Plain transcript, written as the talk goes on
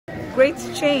great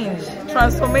change,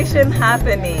 transformation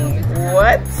happening.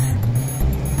 What?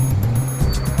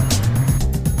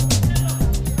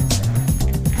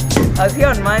 I was here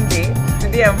on Monday.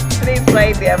 Today's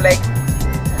Friday. I'm like,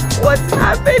 what's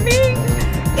happening?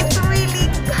 It's really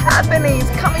happening.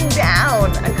 It's coming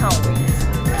down. I can't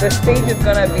wait. The stage is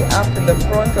gonna be up in the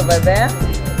front over there,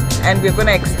 and we're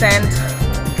gonna extend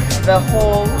the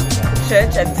whole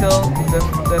church until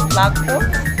the flagpole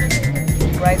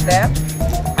right there.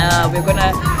 We're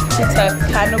gonna put a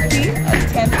canopy, a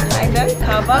tent kind of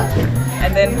cover,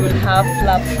 and then we'll have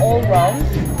flaps all round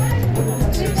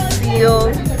to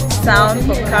seal sound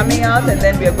from coming out, and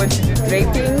then we are going to do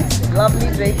draping, lovely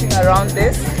draping around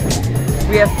this.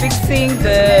 We are fixing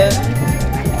the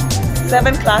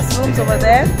 7 classrooms over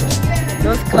there.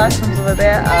 Those classrooms over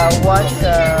there are what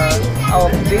our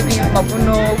baby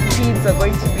Mavuno kids are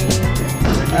going to be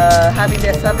having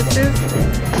their services.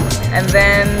 And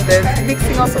then there's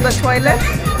fixing also the toilets.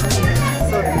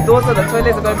 So those are the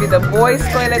toilets. Are going to be the boys'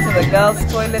 toilets and the girls'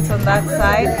 toilets on that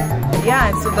side. Yeah,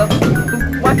 and so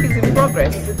the work is in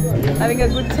progress. Having a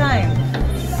good time.